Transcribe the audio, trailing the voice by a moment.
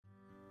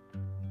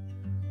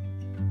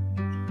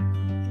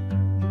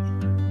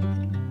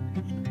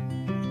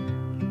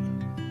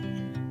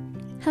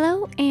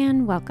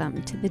and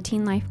welcome to the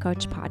Teen Life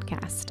Coach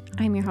podcast.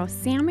 I'm your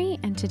host, Sammy,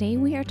 and today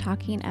we are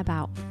talking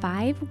about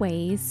 5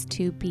 ways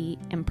to be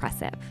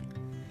impressive.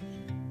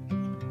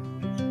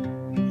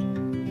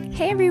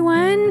 Hey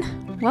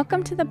everyone,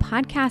 welcome to the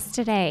podcast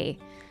today.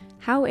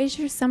 How is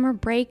your summer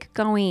break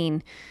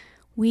going?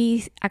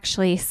 We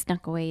actually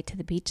snuck away to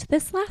the beach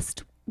this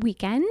last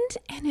weekend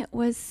and it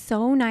was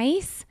so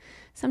nice.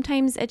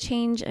 Sometimes a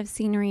change of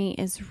scenery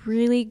is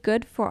really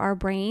good for our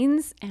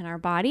brains and our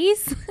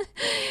bodies.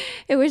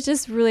 It was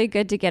just really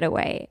good to get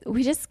away.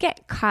 We just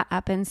get caught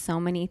up in so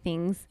many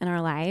things in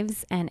our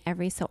lives, and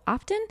every so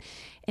often,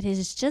 it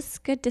is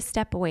just good to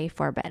step away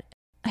for a bit.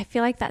 I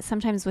feel like that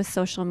sometimes with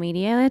social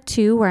media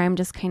too, where I'm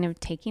just kind of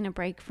taking a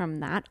break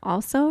from that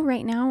also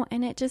right now,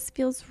 and it just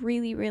feels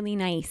really, really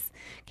nice.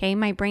 Okay,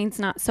 my brain's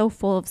not so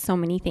full of so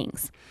many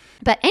things.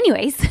 But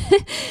anyways,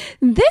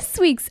 this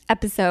week's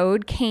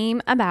episode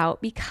came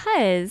about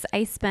because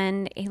I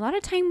spend a lot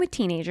of time with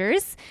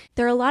teenagers.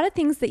 There are a lot of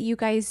things that you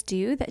guys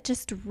do that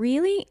just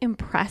really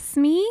impress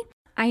me.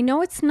 I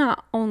know it's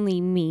not only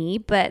me,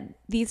 but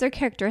these are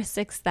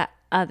characteristics that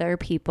other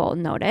people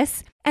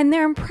notice. And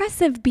they're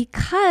impressive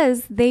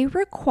because they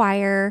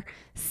require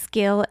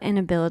skill and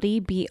ability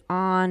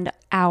beyond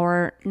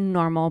our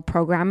normal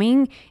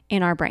programming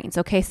in our brains.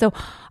 Okay, so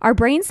our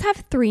brains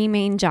have 3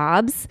 main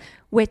jobs,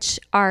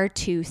 which are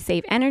to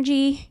save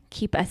energy,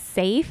 keep us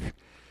safe,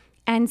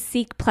 and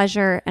seek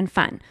pleasure and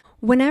fun.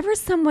 Whenever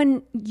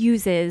someone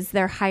uses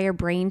their higher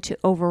brain to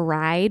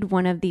override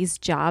one of these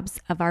jobs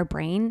of our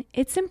brain,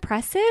 it's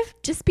impressive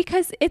just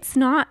because it's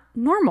not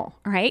normal,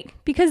 right?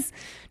 Because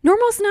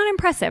normal's not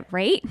impressive,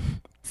 right?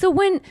 So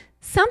when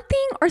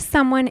something or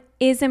someone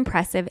is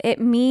impressive, it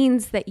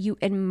means that you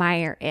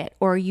admire it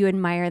or you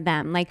admire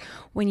them. Like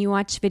when you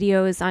watch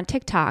videos on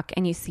TikTok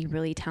and you see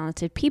really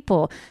talented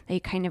people, that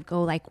you kind of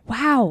go like,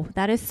 wow,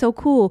 that is so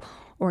cool.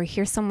 Or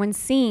hear someone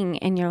sing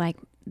and you're like,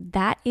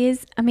 that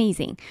is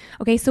amazing.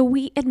 Okay, so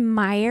we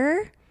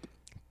admire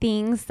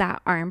things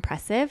that are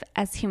impressive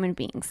as human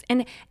beings.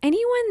 And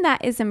anyone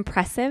that is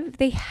impressive,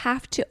 they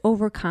have to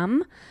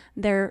overcome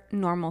their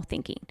normal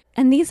thinking.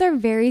 And these are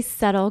very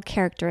subtle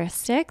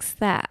characteristics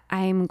that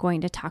I'm going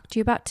to talk to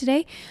you about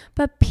today,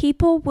 but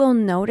people will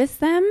notice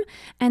them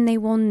and they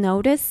will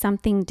notice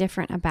something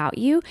different about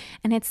you.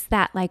 And it's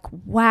that like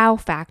wow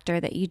factor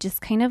that you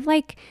just kind of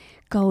like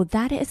go,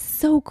 that is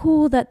so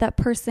cool that that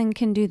person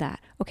can do that.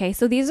 Okay,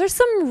 so these are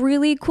some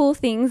really cool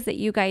things that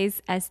you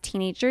guys as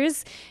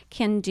teenagers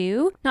can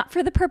do, not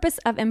for the purpose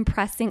of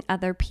impressing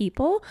other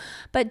people,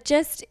 but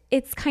just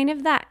it's kind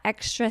of that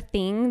extra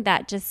thing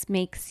that just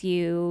makes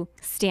you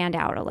stand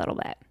out a little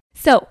bit.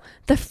 So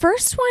the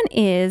first one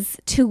is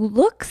to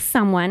look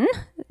someone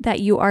that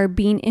you are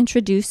being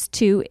introduced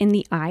to in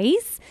the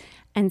eyes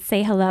and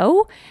say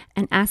hello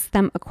and ask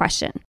them a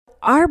question.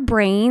 Our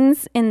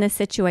brains in the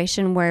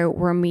situation where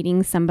we're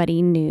meeting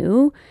somebody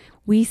new,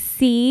 we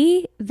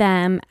see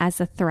them as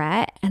a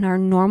threat and our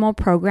normal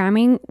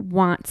programming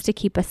wants to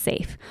keep us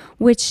safe,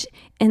 which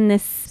in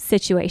this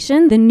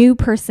situation, the new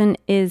person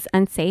is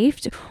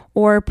unsafe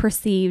or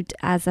perceived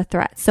as a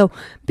threat. So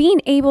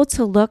being able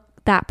to look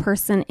that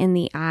person in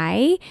the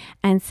eye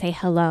and say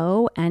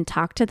hello and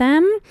talk to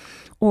them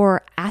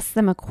or ask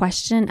them a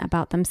question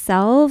about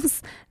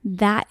themselves,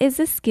 that is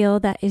a skill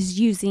that is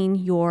using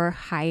your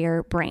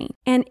higher brain.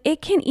 And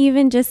it can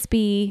even just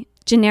be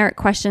generic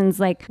questions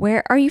like,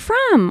 where are you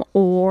from?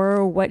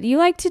 Or what do you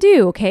like to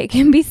do? Okay, it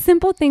can be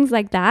simple things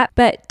like that.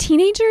 But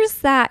teenagers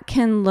that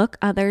can look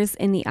others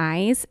in the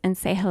eyes and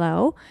say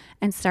hello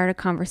and start a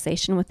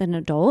conversation with an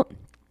adult,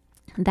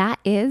 that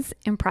is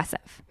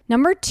impressive.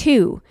 Number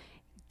 2,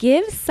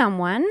 give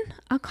someone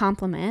a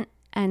compliment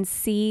and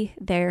see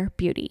their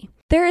beauty.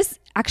 There's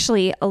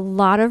actually a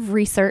lot of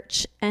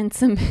research and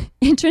some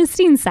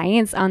interesting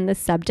science on this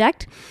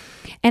subject,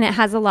 and it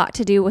has a lot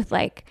to do with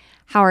like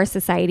how our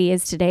society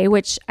is today,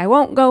 which I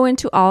won't go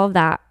into all of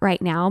that right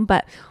now,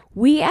 but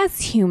we as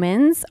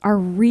humans are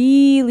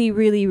really,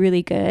 really,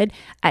 really good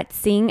at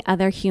seeing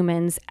other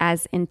humans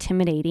as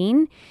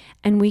intimidating,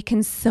 and we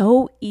can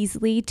so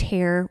easily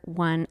tear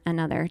one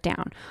another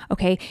down,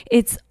 okay?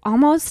 It's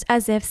almost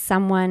as if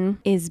someone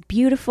is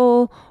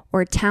beautiful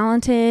or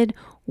talented,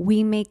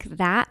 we make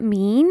that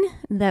mean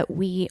that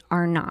we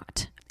are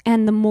not.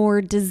 And the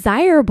more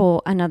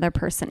desirable another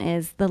person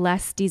is, the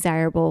less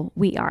desirable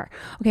we are,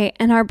 okay?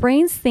 And our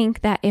brains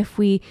think that if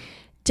we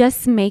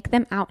just make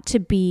them out to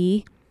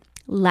be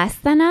less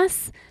than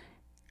us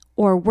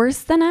or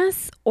worse than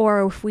us,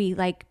 or if we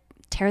like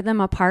tear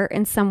them apart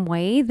in some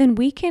way, then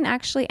we can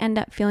actually end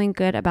up feeling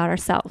good about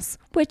ourselves,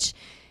 which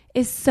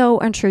is so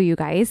untrue, you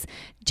guys.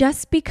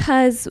 Just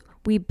because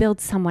we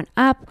build someone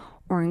up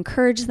or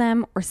encourage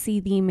them or see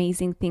the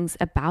amazing things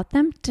about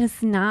them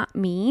does not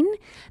mean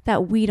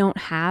that we don't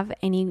have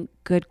any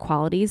good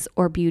qualities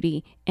or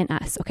beauty in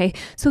us, okay?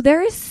 So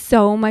there is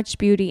so much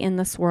beauty in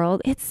this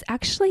world. It's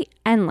actually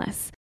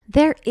endless.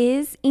 There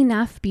is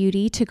enough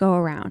beauty to go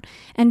around.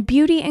 And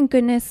beauty and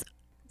goodness,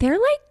 they're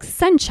like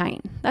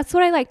sunshine. That's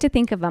what I like to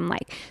think of them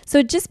like.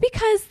 So just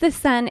because the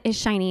sun is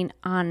shining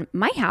on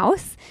my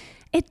house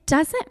it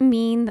doesn't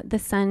mean that the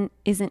sun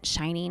isn't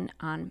shining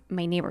on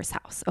my neighbor's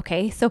house,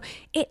 okay? So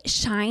it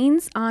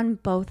shines on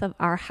both of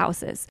our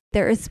houses.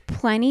 There is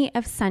plenty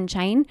of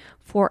sunshine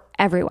for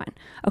everyone,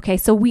 okay?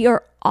 So we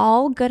are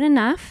all good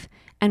enough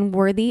and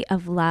worthy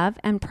of love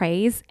and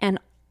praise and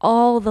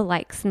all the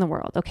likes in the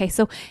world, okay?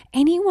 So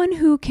anyone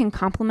who can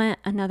compliment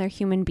another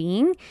human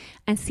being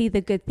and see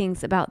the good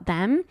things about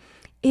them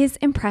is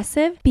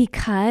impressive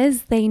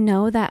because they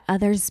know that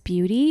others'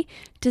 beauty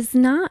does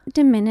not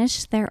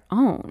diminish their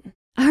own.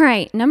 All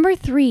right, number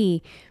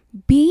 3,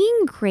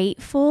 being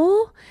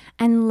grateful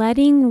and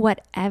letting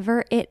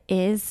whatever it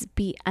is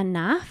be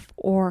enough,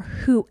 or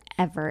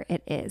whoever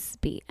it is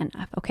be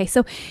enough. Okay,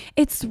 so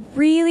it's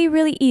really,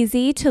 really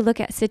easy to look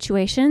at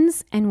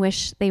situations and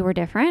wish they were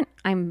different.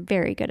 I'm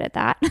very good at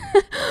that.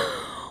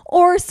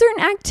 Or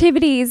certain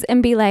activities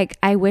and be like,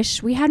 I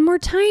wish we had more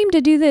time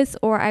to do this,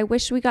 or I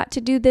wish we got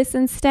to do this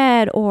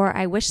instead, or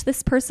I wish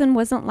this person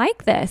wasn't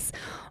like this,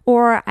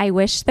 or I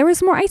wish there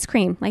was more ice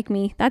cream. Like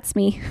me, that's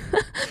me.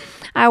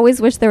 I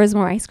always wish there was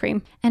more ice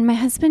cream. And my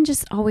husband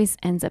just always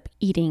ends up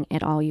eating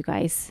it all, you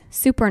guys.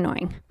 Super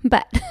annoying.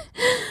 But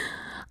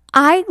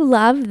I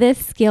love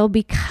this skill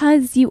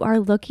because you are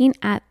looking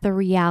at the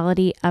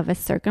reality of a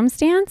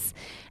circumstance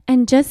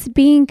and just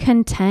being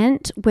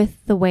content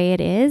with the way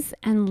it is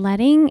and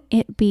letting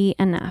it be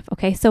enough.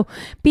 Okay, so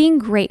being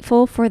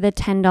grateful for the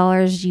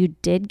 $10 you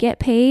did get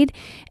paid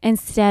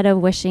instead of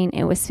wishing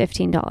it was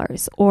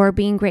 $15, or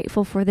being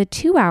grateful for the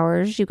 2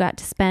 hours you got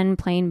to spend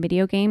playing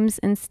video games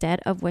instead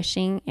of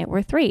wishing it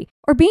were 3,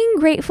 or being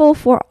grateful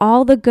for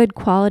all the good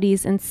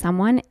qualities in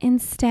someone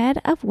instead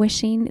of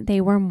wishing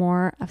they were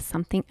more of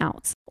something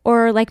else.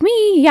 Or like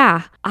me,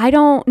 I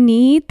don't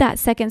need that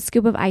second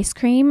scoop of ice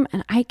cream,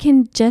 and I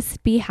can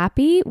just be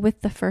happy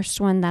with the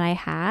first one that I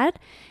had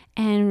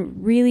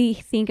and really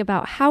think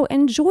about how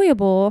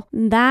enjoyable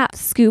that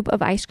scoop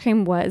of ice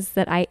cream was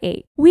that I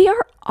ate. We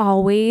are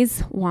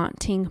always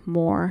wanting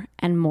more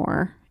and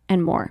more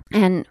and more,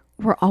 and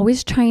we're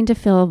always trying to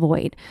fill a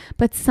void,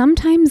 but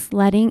sometimes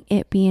letting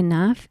it be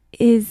enough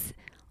is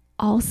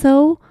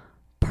also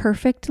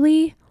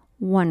perfectly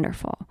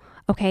wonderful.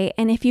 Okay,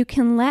 and if you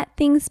can let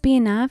things be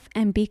enough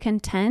and be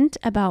content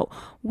about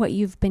what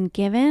you've been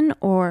given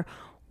or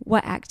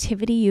what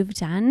activity you've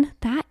done,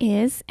 that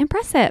is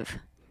impressive.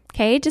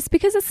 Okay, just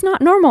because it's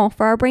not normal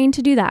for our brain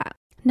to do that.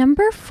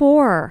 Number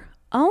 4,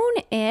 own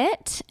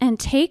it and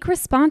take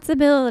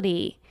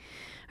responsibility.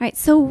 All right,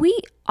 so we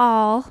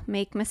all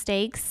make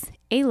mistakes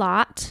a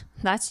lot.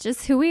 That's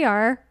just who we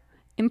are,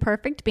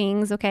 imperfect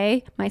beings,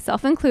 okay,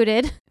 myself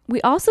included. We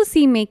also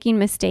see making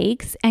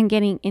mistakes and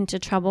getting into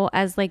trouble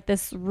as like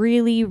this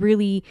really,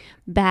 really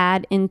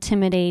bad,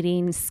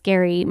 intimidating,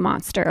 scary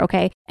monster,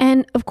 okay?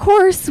 And of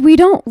course, we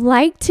don't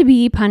like to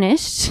be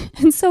punished,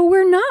 and so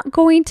we're not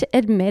going to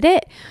admit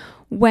it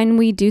when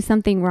we do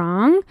something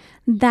wrong.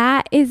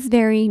 That is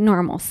very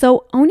normal.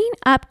 So owning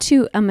up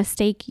to a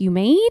mistake you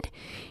made,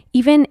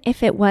 even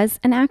if it was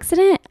an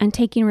accident, and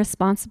taking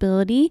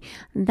responsibility,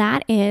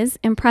 that is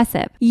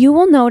impressive. You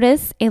will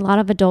notice a lot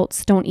of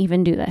adults don't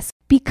even do this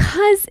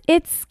because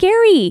it's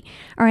scary,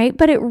 all right?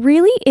 But it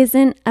really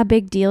isn't a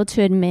big deal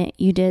to admit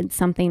you did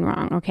something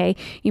wrong, okay?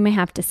 You may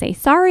have to say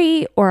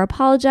sorry or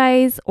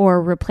apologize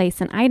or replace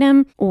an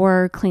item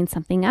or clean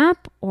something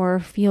up or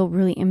feel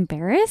really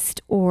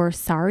embarrassed or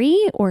sorry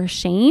or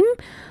shame,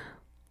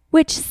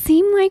 which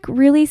seem like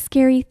really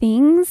scary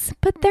things,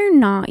 but they're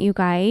not, you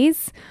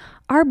guys.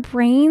 Our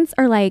brains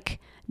are like,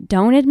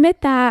 don't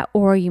admit that,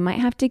 or you might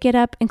have to get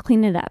up and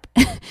clean it up.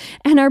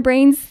 And our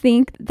brains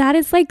think that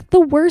is like the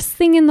worst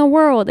thing in the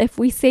world. If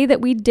we say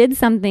that we did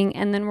something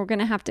and then we're going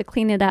to have to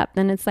clean it up,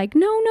 then it's like,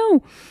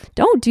 no,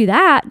 don't do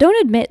that.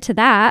 Don't admit to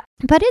that.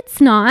 But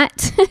it's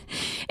not.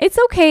 It's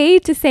okay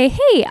to say,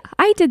 hey,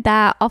 I did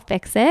that. I'll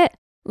fix it.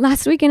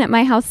 Last weekend at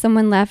my house,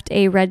 someone left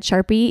a red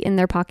Sharpie in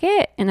their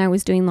pocket and I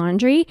was doing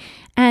laundry,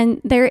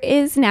 and there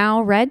is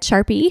now red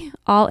Sharpie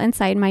all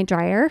inside my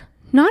dryer.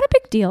 Not a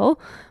big deal,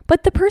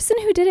 but the person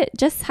who did it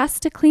just has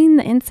to clean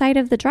the inside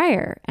of the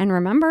dryer and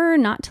remember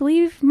not to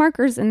leave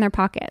markers in their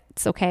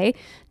pockets, okay?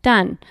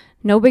 Done.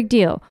 No big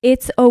deal.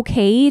 It's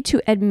okay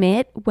to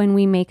admit when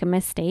we make a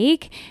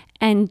mistake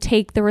and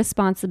take the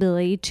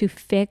responsibility to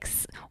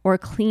fix or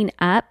clean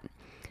up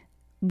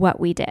what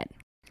we did.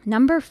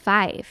 Number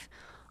 5,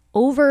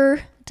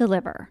 over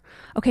deliver.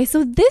 Okay,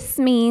 so this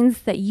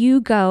means that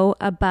you go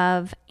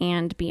above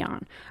and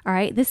beyond. All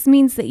right, this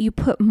means that you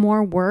put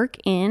more work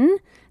in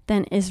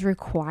than is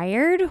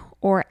required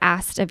or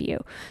asked of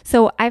you.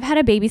 So I've had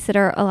a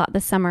babysitter a lot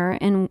this summer,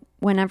 and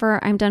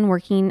whenever I'm done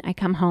working, I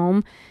come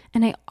home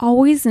and I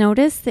always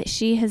notice that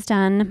she has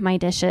done my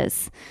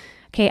dishes.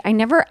 Okay, I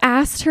never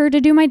asked her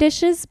to do my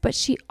dishes, but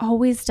she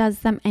always does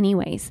them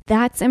anyways.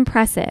 That's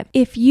impressive.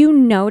 If you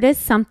notice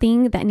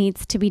something that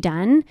needs to be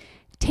done,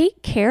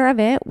 take care of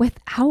it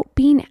without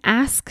being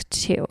asked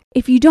to.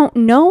 If you don't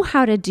know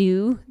how to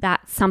do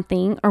that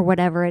something or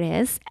whatever it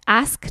is,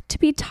 ask to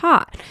be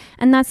taught.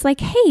 And that's like,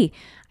 hey,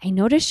 I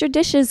noticed your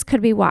dishes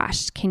could be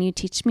washed. Can you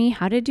teach me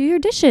how to do your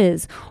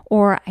dishes?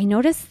 Or I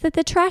noticed that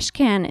the trash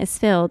can is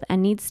filled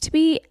and needs to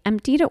be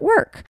emptied at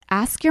work.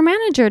 Ask your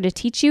manager to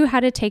teach you how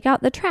to take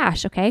out the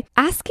trash, okay?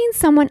 Asking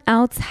someone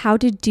else how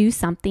to do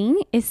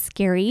something is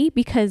scary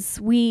because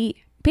we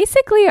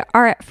basically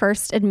are at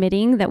first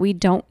admitting that we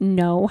don't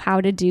know how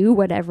to do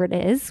whatever it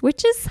is,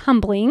 which is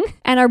humbling.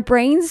 And our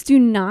brains do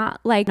not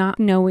like not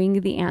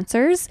knowing the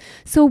answers.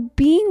 So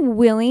being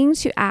willing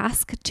to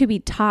ask to be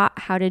taught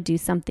how to do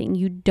something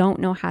you don't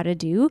know how to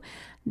do,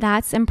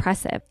 that's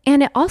impressive.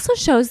 And it also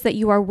shows that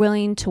you are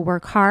willing to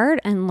work hard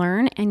and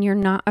learn, and you're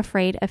not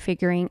afraid of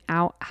figuring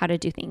out how to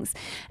do things.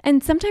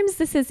 And sometimes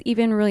this is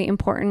even really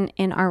important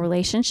in our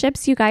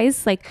relationships, you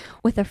guys, like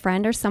with a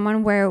friend or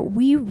someone where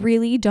we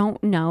really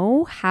don't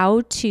know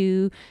how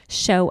to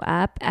show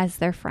up as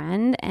their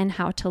friend and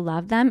how to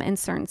love them in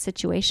certain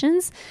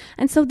situations.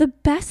 And so the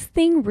best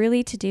thing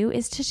really to do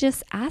is to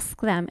just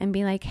ask them and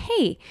be like,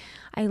 hey,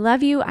 I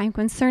love you. I'm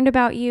concerned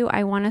about you.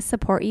 I want to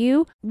support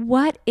you.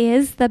 What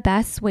is the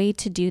best way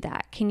to do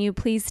that? Can you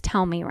please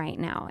tell me right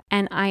now?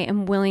 And I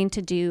am willing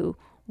to do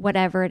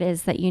whatever it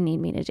is that you need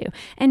me to do.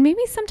 And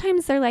maybe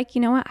sometimes they're like,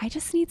 you know what? I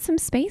just need some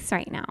space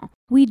right now.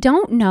 We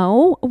don't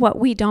know what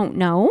we don't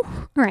know,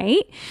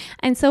 right?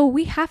 And so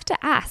we have to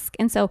ask.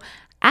 And so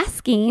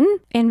asking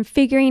and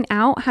figuring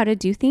out how to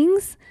do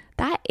things,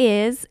 that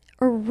is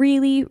a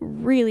really,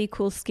 really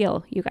cool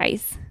skill, you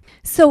guys.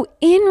 So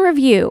in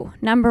review,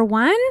 number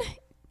 1,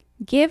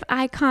 give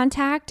eye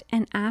contact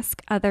and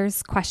ask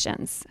others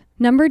questions.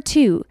 Number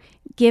 2,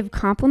 give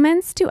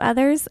compliments to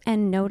others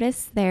and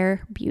notice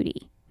their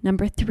beauty.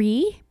 Number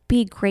 3,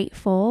 be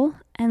grateful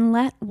and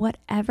let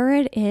whatever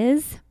it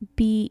is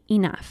be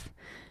enough.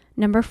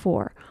 Number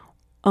 4,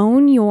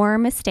 own your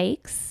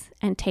mistakes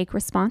and take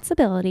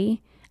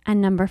responsibility.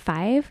 And number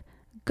 5,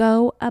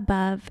 go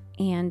above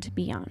and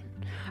beyond.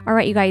 All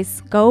right, you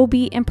guys, go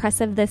be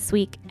impressive this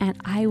week, and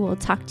I will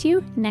talk to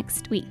you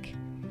next week.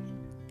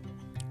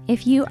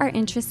 If you are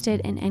interested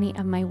in any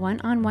of my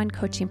one-on-one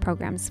coaching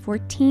programs for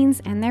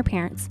teens and their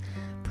parents,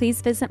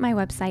 please visit my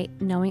website,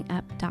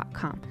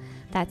 knowingup.com.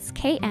 That's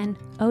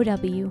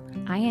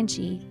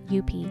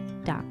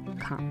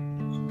KNOWINGUP.com.